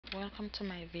Welcome to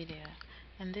my video.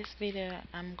 In this video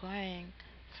I'm going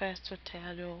first to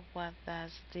tell you what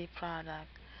does Dproduct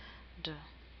do.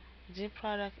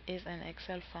 Dproduct is an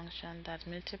Excel function that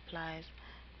multiplies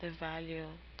the value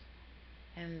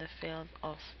in the field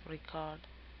of record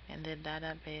in the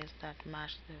database that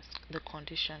match the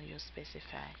condition you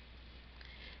specify.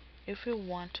 If we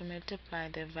want to multiply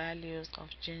the values of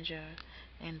ginger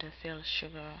in the field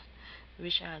sugar,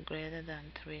 which are greater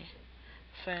than 3,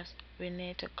 first, we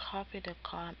need to copy the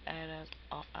column headers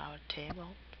of our table.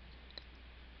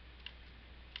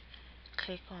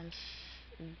 Click on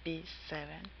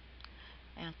B7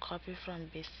 and copy from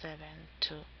B7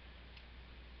 to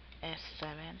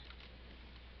F7.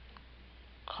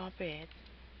 Copy it.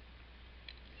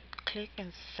 Click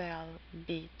in cell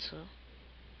B2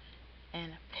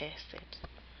 and paste it.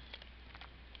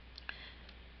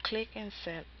 Click in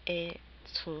cell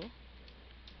A2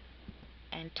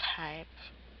 and type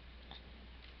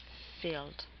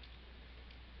field.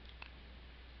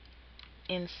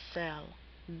 In cell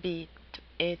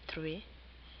A3,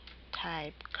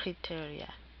 type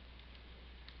criteria.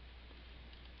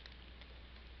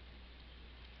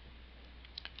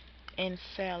 In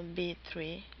cell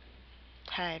B3,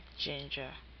 type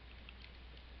ginger.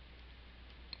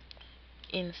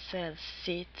 In cell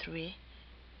C3,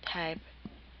 type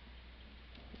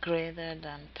greater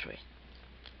than 3.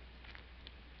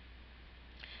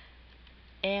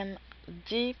 In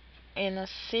a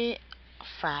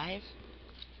C5,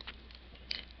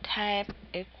 type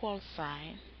equal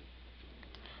sign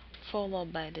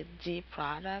followed by the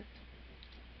Dproduct.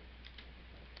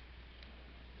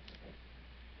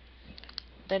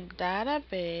 The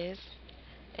database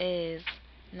is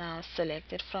now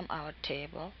selected from our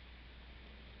table,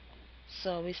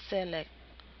 so we select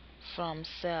from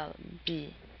cell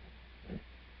B7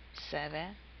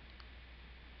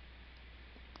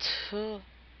 to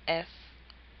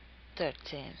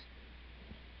F13.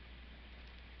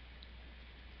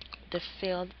 The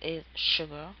field is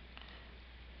sugar.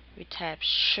 We type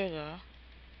sugar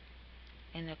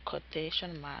in a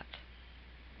quotation mark.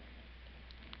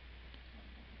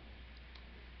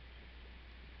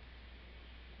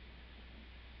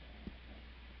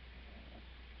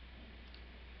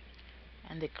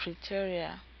 And the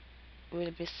criteria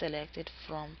will be selected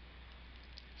from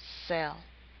cell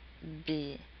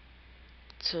B2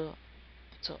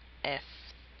 to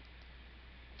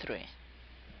F3.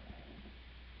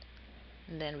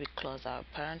 And then we close our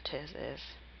parentheses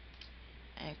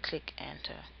and click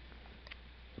enter.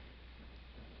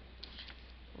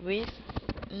 We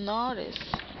notice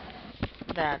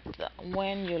that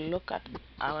when you look at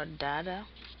our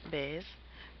database,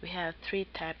 we have 3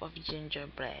 types of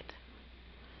gingerbread,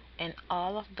 and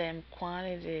all of them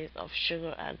quantities of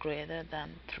sugar are greater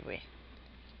than 3.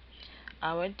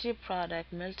 Our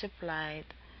Dproduct multiplied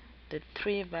the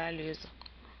 3 values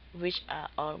which are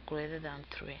all greater than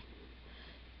 3.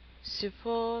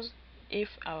 Suppose if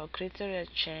our criteria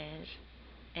change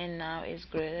and now is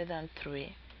greater than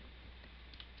 3,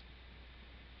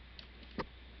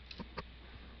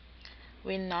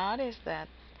 we notice that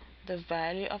the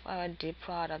value of our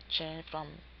Dproduct changed from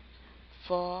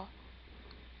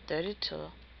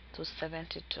 432 to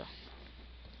 72.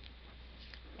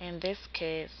 In this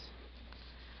case,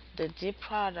 the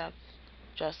Dproduct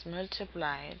just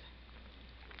multiplied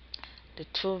the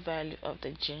 2 values of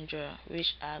the ginger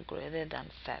which are greater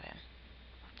than 7.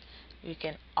 You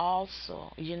can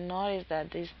also, you notice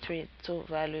that these two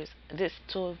values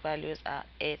are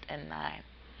 8 and 9.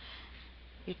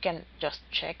 You can just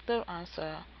check the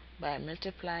answer by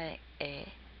multiplying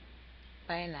A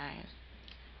by 9,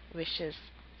 which is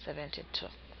 72.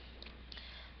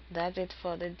 That's it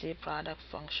for the Dproduct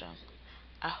function.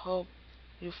 I hope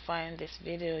you find this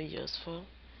video useful,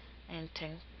 and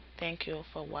thank you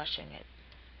for watching it.